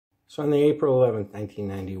So on the April 11th,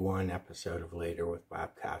 1991 episode of Later with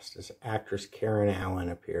Bob Costas, actress Karen Allen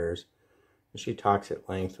appears, and she talks at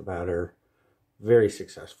length about her very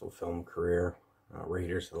successful film career,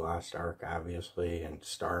 Raiders of the Lost Ark, obviously, and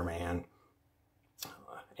Starman,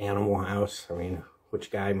 Animal House. I mean, which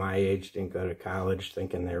guy my age didn't go to college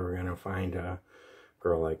thinking they were going to find a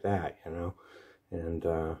girl like that, you know? And,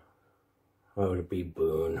 oh, to be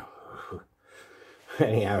Boone.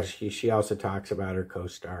 Anyhow, she also talks about her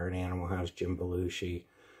co-star in Animal House, Jim Belushi,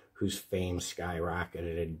 whose fame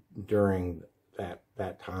skyrocketed during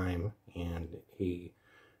that time, and he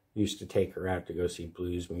used to take her out to go see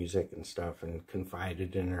blues music and stuff, and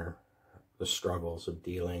confided in her the struggles of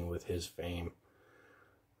dealing with his fame.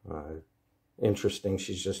 Interesting,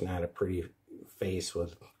 she's just not a pretty face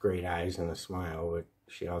with great eyes and a smile, but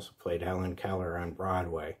she also played Helen Keller on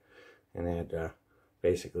Broadway, and had to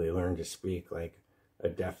basically learn to speak like a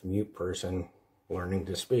deaf-mute person learning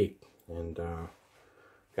to speak, and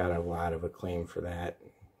got a lot of acclaim for that.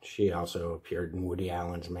 She also appeared in Woody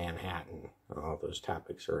Allen's Manhattan. All those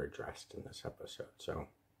topics are addressed in this episode, so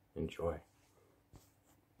enjoy.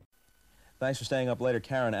 Thanks for staying up later.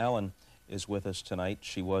 Karen Allen is with us tonight.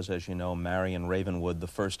 She was, as you know, Marion Ravenwood, the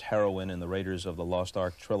first heroine in the Raiders of the Lost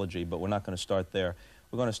Ark trilogy, but we're not going to start there.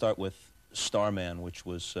 We're going to start with Starman, which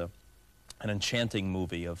was an enchanting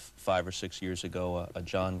movie of 5 or 6 years ago, a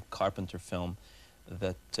John Carpenter film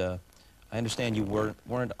that I understand you weren't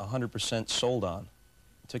 100% sold on.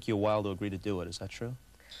 It took you a while to agree to do it. Is that true?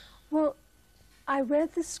 Well, I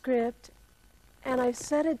read the script, and I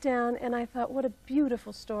set it down, and I thought, what a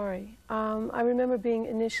beautiful story. I remember being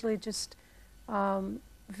initially just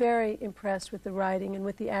very impressed with the writing and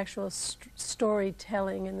with the actual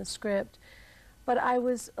storytelling in the script. But I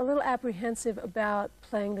was a little apprehensive about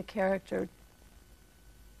playing the character,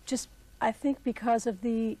 just, I think, because of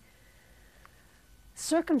the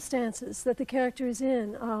circumstances that the character is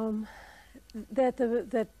in,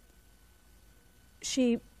 that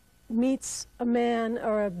she meets a man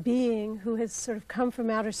or a being who has sort of come from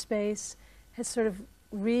outer space, has sort of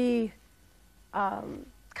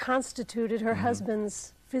reconstituted her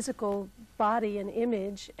husband's physical body and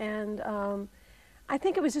image, and I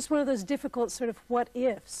think it was just one of those difficult sort of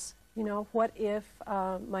what-ifs. You know, what if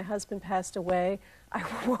my husband passed away? I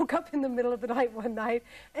woke up in the middle of the night one night,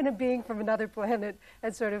 and a being from another planet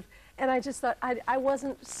had sort of, and I just thought, I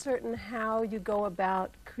wasn't certain how you go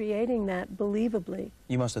about creating that believably.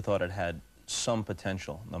 You must have thought it had some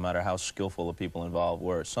potential, no matter how skillful the people involved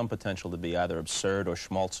were, some potential to be either absurd or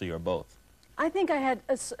schmaltzy or both. I think I had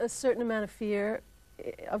a certain amount of fear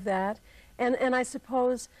of that. And I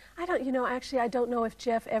suppose, actually I don't know if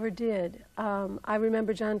Jeff ever did. I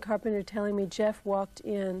remember John Carpenter telling me Jeff walked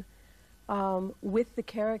in with the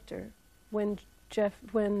character when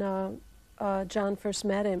John first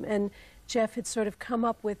met him. And Jeff had sort of come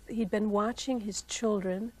up with, he'd been watching his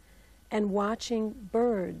children and watching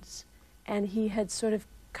birds. And he had sort of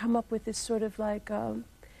come up with this sort of like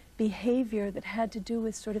behavior that had to do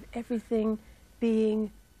with sort of everything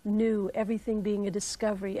being new, everything being a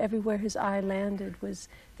discovery. Everywhere his eye landed was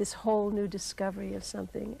this whole new discovery of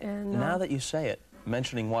something. And now that you say it,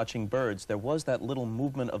 mentioning watching birds, there was that little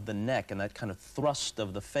movement of the neck and that kind of thrust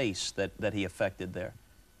of the face that he affected there.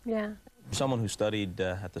 Yeah. Someone who studied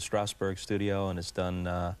at the Strasberg studio and has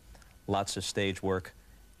done lots of stage work,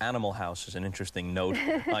 Animal House is an interesting note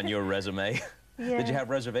on your resume. Yeah. Did you have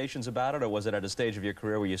reservations about it, or was it at a stage of your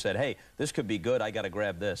career where you said, hey, this could be good, I got to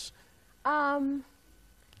grab this?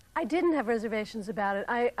 I didn't have reservations about it.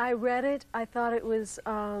 I read it. I thought it was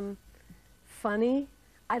funny.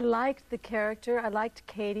 I liked the character. I liked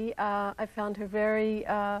Katie. I found her very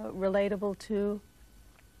relatable, too.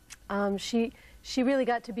 She really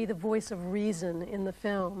got to be the voice of reason in the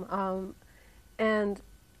film. And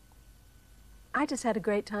I just had a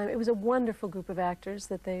great time. It was a wonderful group of actors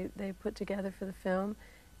that they put together for the film.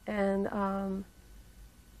 And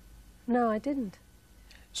no, I didn't.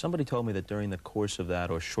 Somebody told me that during the course of that,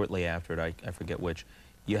 or shortly after it, I forget which,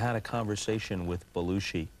 you had a conversation with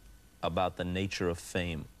Belushi about the nature of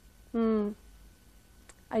fame.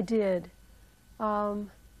 I did. Well,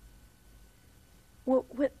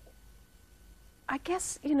 I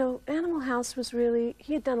guess, Animal House was really,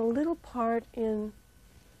 he had done a little part in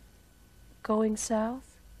Going South.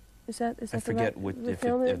 Is that I forget he was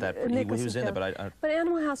in it, but But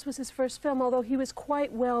Animal House was his first film, although he was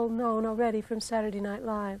quite well known already from Saturday Night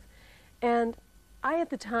Live. And I,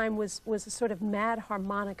 at the time, was a sort of mad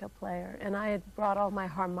harmonica player, and I had brought all my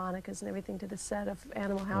harmonicas and everything to the set of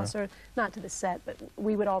Animal House, or not to the set, but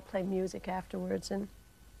we would all play music afterwards.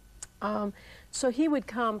 So he would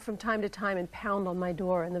come from time to time and pound on my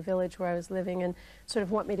door in the village where I was living and sort of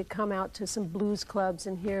want me to come out to some blues clubs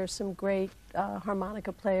and hear some great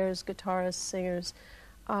harmonica players, guitarists, singers.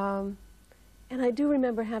 And I do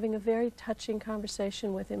remember having a very touching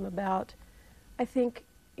conversation with him about, I think,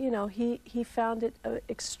 you know, he found it an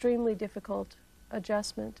extremely difficult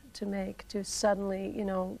adjustment to make, to suddenly, you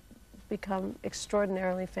know, become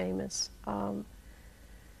extraordinarily famous.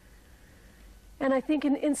 And I think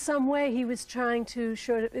in some way he was trying to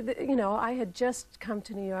show, you know, I had just come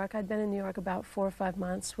to New York. I'd been in New York about 4 or 5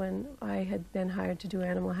 months when I had been hired to do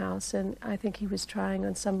Animal House, and I think he was trying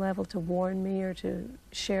on some level to warn me or to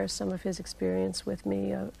share some of his experience with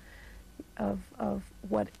me of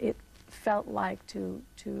what it felt like to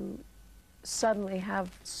suddenly have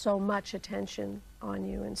so much attention on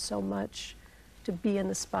you and so much to be in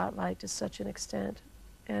the spotlight to such an extent.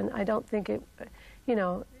 And I don't think it, you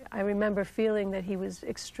know, I remember feeling that he was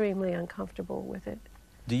extremely uncomfortable with it.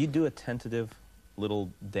 Do you do a tentative little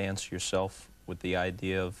dance yourself with the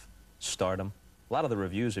idea of stardom? A lot of the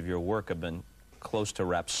reviews of your work have been close to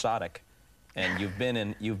rhapsodic, and you've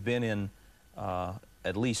been in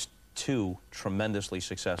at least 2 tremendously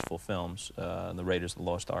successful films, The Raiders of the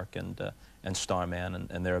Lost Ark and Starman,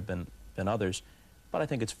 and there have been others. But I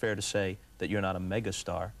think it's fair to say that you're not a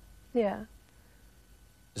megastar. Yeah.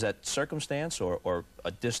 Is that circumstance or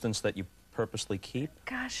a distance that you purposely keep?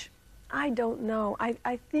 Gosh, I don't know.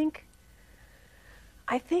 I think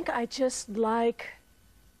I just like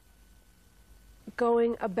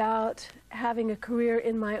going about having a career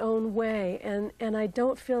in my own way, and I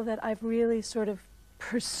don't feel that I've really sort of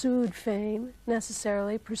pursued fame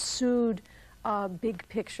necessarily, pursued big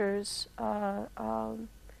pictures. A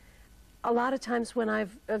lot of times when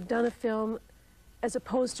I've done a film, as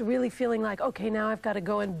opposed to really feeling like, okay, now I've got to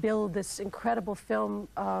go and build this incredible film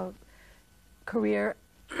career,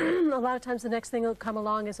 a lot of times the next thing that'll come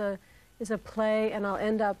along is a play, and I'll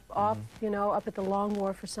end up off, you know, up at the Long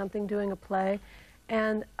Wharf or something doing a play.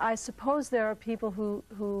 And I suppose there are people who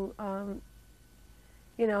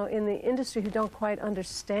you know, in the industry who don't quite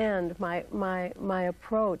understand my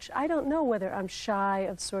approach. I don't know whether I'm shy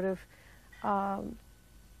of sort of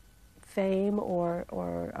fame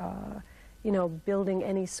or you know, building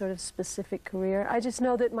any sort of specific career. I just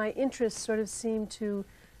know that my interests sort of seem to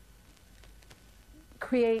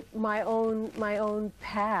create my own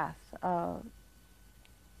path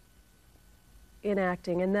in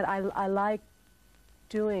acting, and that I like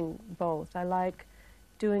doing both. I like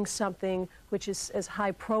doing something which is as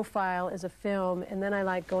high profile as a film, and then I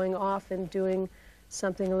like going off and doing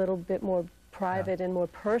something a little bit more private and more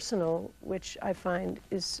personal, which I find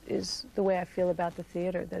is the way I feel about the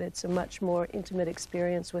theater, that it's a much more intimate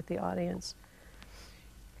experience with the audience.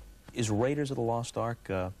 Is Raiders of the Lost Ark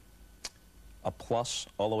a plus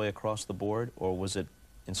all the way across the board, or was it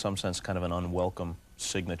in some sense kind of an unwelcome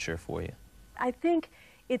signature for you? I think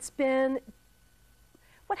it's been,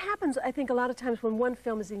 what happens I think a lot of times when one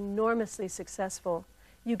film is enormously successful,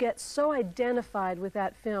 you get so identified with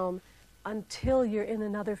that film until you're in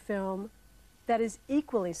another film that is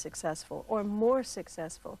equally successful or more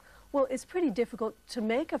successful. Well, it's pretty difficult to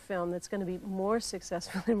make a film that's going to be more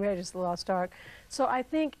successful than Raiders of the Lost Ark. So I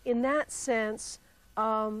think in that sense,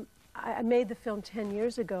 I made the film 10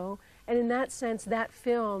 years ago, and in that sense, that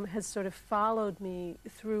film has sort of followed me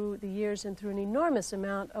through the years and through an enormous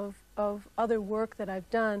amount of other work that I've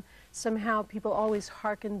done. Somehow people always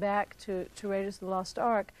hearken back to Raiders of the Lost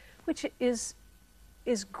Ark, which is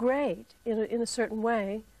great in a certain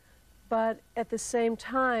way. But at the same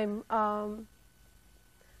time,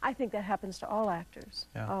 I think that happens to all actors.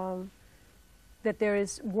 Yeah. That there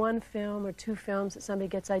is one film or 2 films that somebody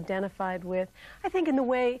gets identified with. I think in the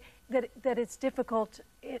way that it's difficult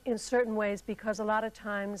in certain ways, because a lot of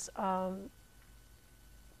times I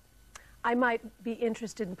might be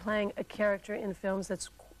interested in playing a character in films that's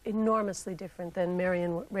enormously different than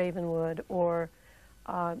Marion Ravenwood or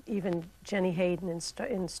even Jenny Hayden in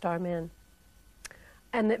Starman.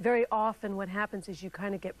 And that very often what happens is you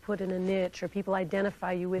kind of get put in a niche, or people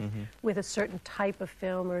identify you with a certain type of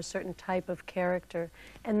film or a certain type of character,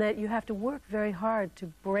 and that you have to work very hard to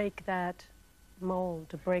break that mold,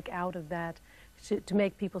 to break out of that, to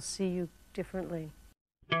make people see you differently.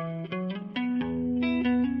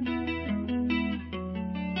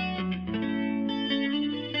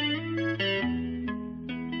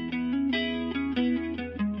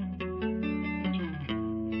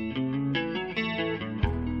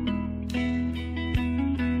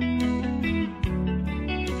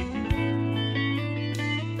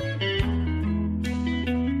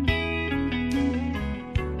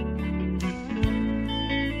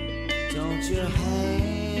 Don't your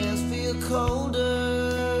hands feel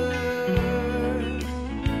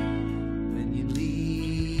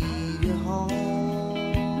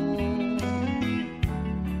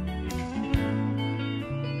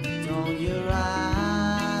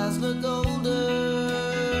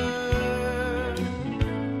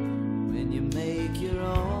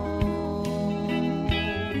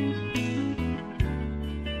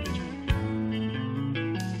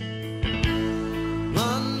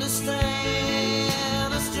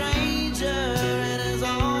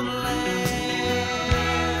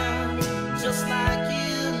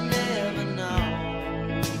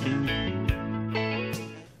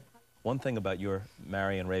One thing about your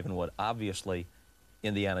Marion Ravenwood, obviously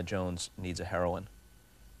Indiana Jones needs a heroine,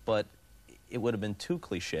 but it would have been too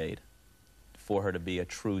cliched for her to be a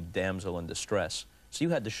true damsel in distress. So you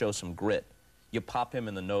had to show some grit. You pop him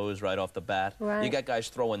in the nose right off the bat. Right. You got guys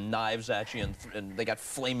throwing knives at you, and they got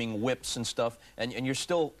flaming whips and stuff, and you're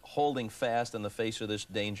still holding fast in the face of this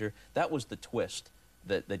danger. That was the twist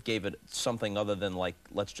that gave it something other than, like,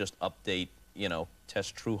 let's just update, you know,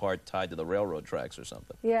 Tess Trueheart tied to the railroad tracks or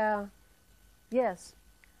something. Yeah. Yes.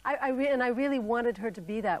 And I really wanted her to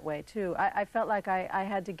be that way, too. I felt like I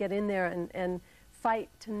had to get in there and fight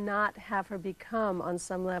to not have her become, on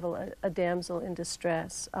some level, a damsel in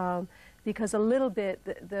distress. Because a little bit,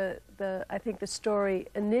 I think the story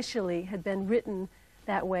initially had been written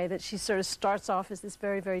that way, that she sort of starts off as this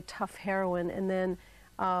very, very tough heroine, and then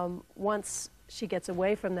once she gets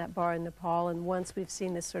away from that bar in Nepal, and once we've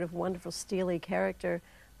seen this sort of wonderful, steely character,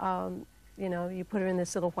 you know, you put her in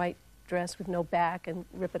this little white dress with no back and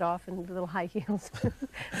rip it off in little high heels.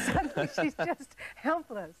 Suddenly she's just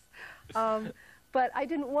helpless. But I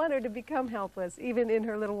didn't want her to become helpless, even in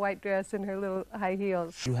her little white dress and her little high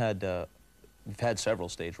heels. You've had several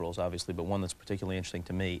stage roles, obviously, but one that's particularly interesting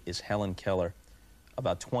to me is Helen Keller,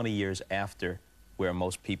 about 20 years after where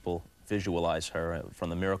most people visualize her from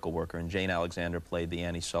The Miracle Worker, and Jane Alexander played the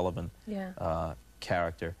Annie Sullivan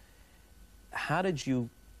character. How did you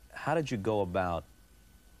go about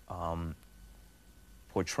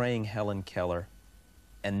portraying Helen Keller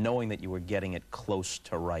and knowing that you were getting it close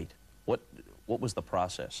to right? What was the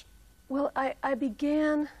process? Well, I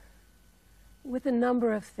began with a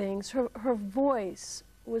number of things. Her voice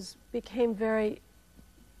became very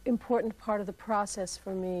important part of the process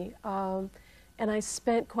for me. And I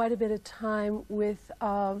spent quite a bit of time with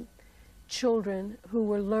children who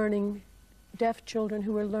were learning, deaf children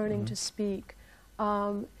who were learning to speak.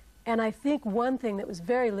 And I think one thing that was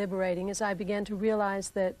very liberating is I began to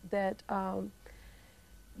realize that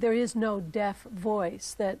there is no deaf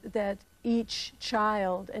voice, that each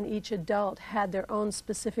child and each adult had their own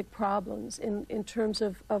specific problems in terms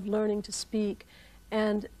of learning to speak,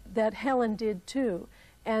 and that Helen did too.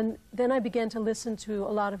 And then I began to listen to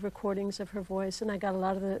a lot of recordings of her voice, and I got a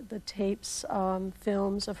lot of the tapes,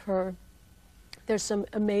 films of her. There's some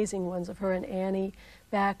amazing ones of her and Annie.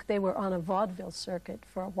 They were on a vaudeville circuit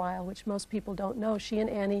for a while, which most people don't know. She and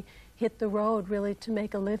Annie hit the road really to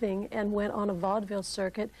make a living and went on a vaudeville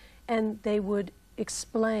circuit, and they would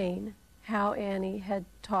explain how Annie had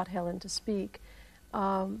taught Helen to speak.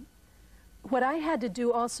 What I had to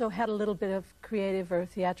do also had a little bit of creative or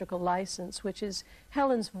theatrical license, which is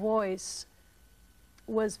Helen's voice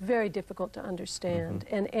was very difficult to understand,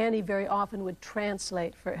 and Annie very often would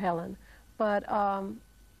translate for Helen. But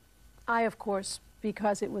I, of course,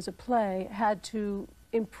 because it was a play, had to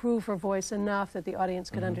improve her voice enough that the audience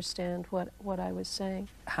could understand what I was saying.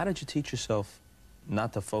 How did you teach yourself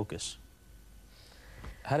not to focus?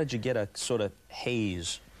 How did you get a sort of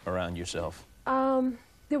haze around yourself?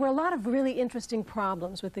 There were a lot of really interesting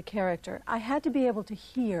problems with the character. I had to be able to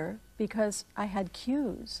hear because I had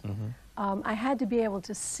cues. I had to be able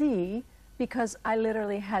to see because I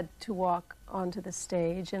literally had to walk onto the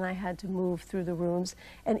stage and I had to move through the rooms.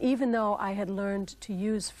 And even though I had learned to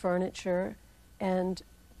use furniture and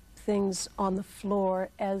things on the floor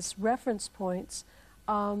as reference points,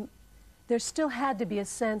 there still had to be a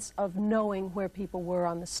sense of knowing where people were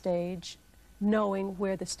on the stage, knowing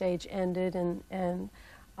where the stage ended, and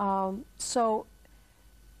so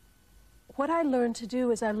what I learned to do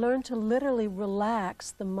is I learned to literally relax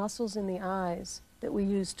the muscles in the eyes that we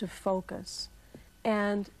use to focus.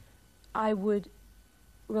 And I would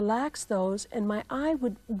relax those, and my eye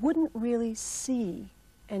wouldn't really see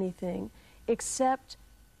anything, except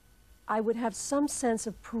I would have some sense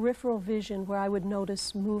of peripheral vision where I would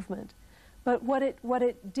notice movement. But what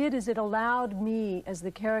it did is it allowed me, as the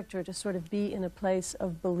character, to sort of be in a place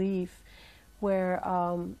of belief where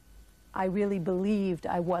I really believed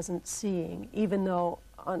I wasn't seeing, even though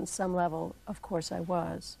on some level, of course, I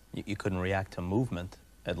was. You couldn't react to movement,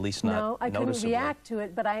 at least not No, I couldn't noticeably. react to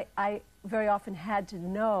it, but I very often had to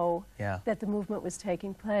know that the movement was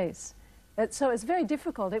taking place. So it's very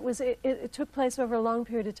difficult. It took place over a long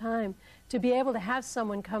period of time to be able to have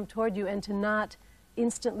someone come toward you and to not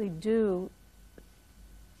instantly do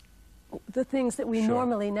the things that we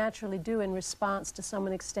normally naturally do in response to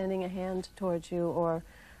someone extending a hand towards you, or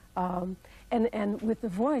and with the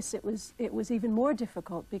voice it was even more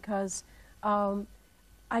difficult because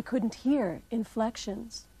I couldn't hear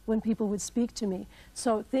inflections when people would speak to me.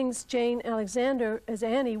 So things, Jane Alexander as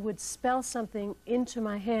Annie would spell something into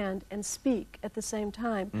my hand and speak at the same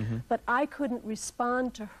time, but I couldn't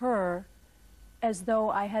respond to her as though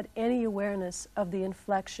I had any awareness of the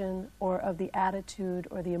inflection or of the attitude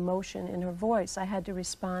or the emotion in her voice. I had to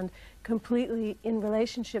respond completely in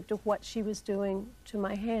relationship to what she was doing to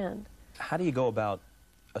my hand. How do you go about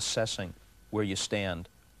assessing where you stand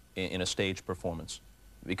in a stage performance?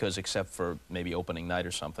 Because except for maybe opening night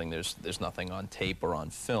or something, there's nothing on tape or on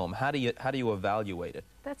film. How do you evaluate it?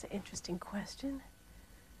 That's an interesting question.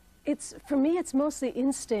 For me, it's mostly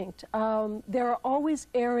instinct. There are always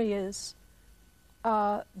areas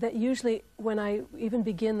that usually, when I even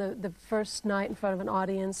begin the first night in front of an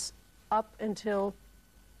audience, up until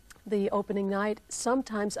the opening night,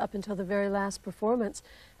 sometimes up until the very last performance,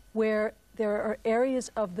 where there are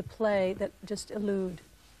areas of the play that just elude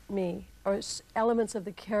me, or elements of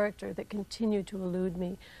the character that continue to elude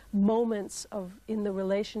me, moments in the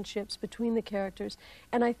relationships between the characters.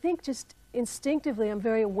 And I think just instinctively I'm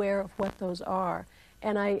very aware of what those are.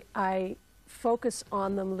 And I focus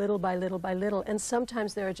on them little by little by little. And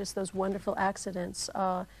sometimes there are just those wonderful accidents.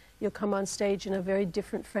 You'll come on stage in a very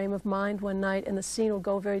different frame of mind one night, and the scene will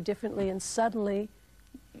go very differently, and suddenly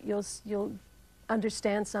you'll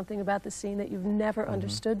understand something about the scene that you've never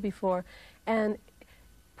understood before. And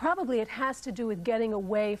probably it has to do with getting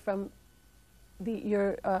away from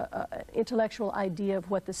your intellectual idea of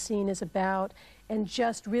what the scene is about, and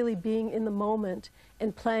just really being in the moment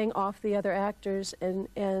and playing off the other actors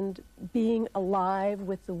and being alive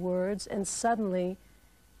with the words, and suddenly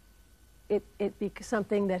it becomes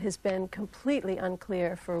something that has been completely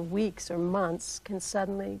unclear for weeks or months can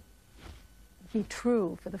suddenly be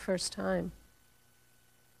true for the first time.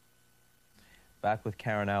 Back with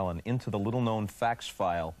Karen Allen, into the little-known facts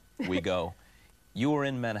file we go. You were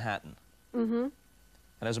in Manhattan. Mm-hmm.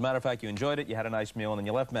 And as a matter of fact, you enjoyed it, you had a nice meal, and then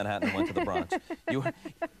you left Manhattan and went to the Bronx.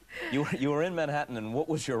 You were in Manhattan, and what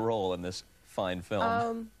was your role in this fine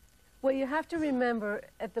film? Well, you have to remember,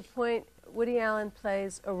 at the point, Woody Allen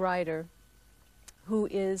plays a writer who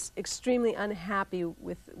is extremely unhappy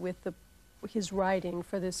with his writing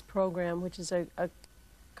for this program, which is a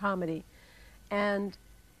comedy. And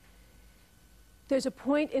there's a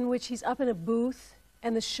point in which he's up in a booth,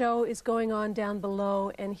 and the show is going on down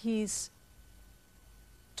below, and he's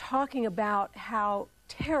talking about how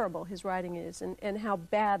terrible his writing is and how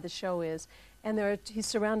bad the show is. And he's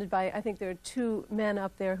surrounded by, I think there are two men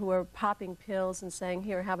up there who are popping pills and saying,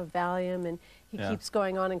 here, have a Valium, and he keeps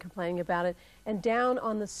going on and complaining about it. And down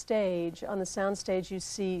on the stage, on the sound stage, you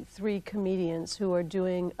see three comedians who are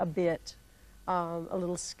doing a bit, a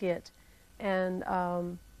little skit. And I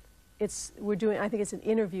think it's an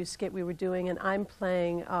interview skit we were doing, and I'm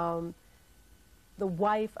playing the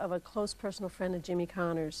wife of a close personal friend of Jimmy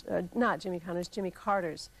Connor's, not Jimmy Connor's, Jimmy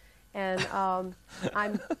Carter's. And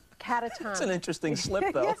I'm catatonic. It's an interesting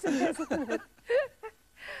slip, though. Yes, it is, isn't it?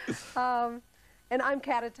 And I'm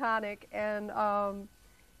catatonic, and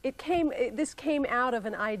this came out of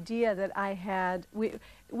an idea that I had.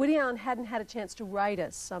 Woody Allen hadn't had a chance to write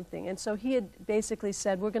us something, and so he had basically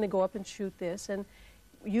said, we're going to go up and shoot this, and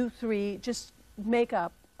you three just make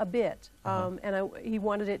up a bit. He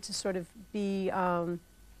wanted it to sort of be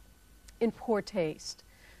in poor taste.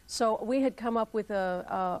 So we had come up with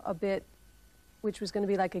a bit which was going to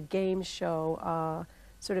be like a game show,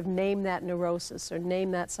 sort of name that neurosis or name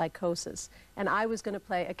that psychosis. And I was going to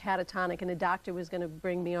play a catatonic, and a doctor was going to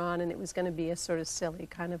bring me on, and it was going to be a sort of silly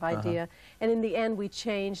kind of idea. And in the end, we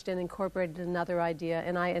changed and incorporated another idea,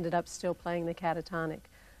 and I ended up still playing the catatonic.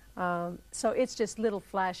 So it's just little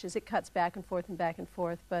flashes. It cuts back and forth,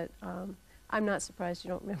 but I'm not surprised you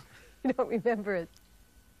don't remember, you don't remember it.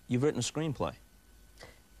 You've written a screenplay.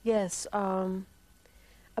 Yes.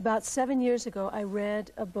 About 7 years ago, I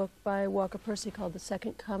read a book by Walker Percy called The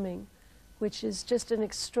Second Coming, which is just an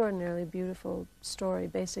extraordinarily beautiful story,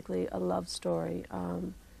 basically a love story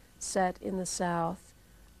set in the South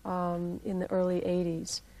in the early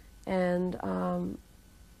 80s. And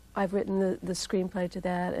I've written the screenplay to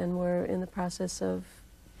that, and we're in the process of,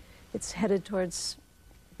 it's headed towards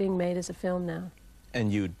being made as a film now.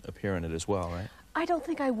 And you'd appear in it as well, right? I don't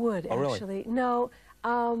think I would, actually. Really? No.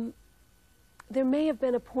 There may have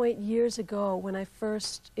been a point years ago when I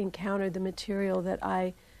first encountered the material that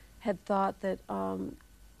I had thought that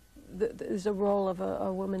there's a role of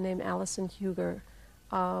a woman named Alison Huger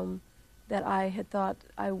that I had thought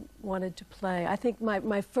I wanted to play. I think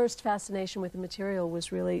my first fascination with the material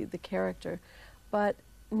was really the character. But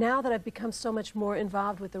now that I've become so much more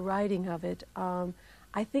involved with the writing of it,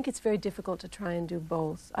 I think it's very difficult to try and do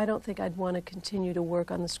both. I don't think I'd want to continue to work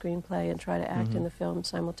on the screenplay and try to act in the film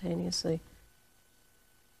simultaneously.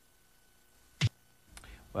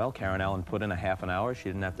 Well, Karen Allen put in a half an hour. She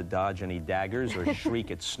didn't have to dodge any daggers or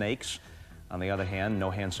shriek at snakes. On the other hand,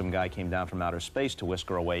 no handsome guy came down from outer space to whisk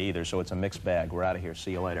her away either, so it's a mixed bag. We're out of here.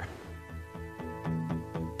 See you later.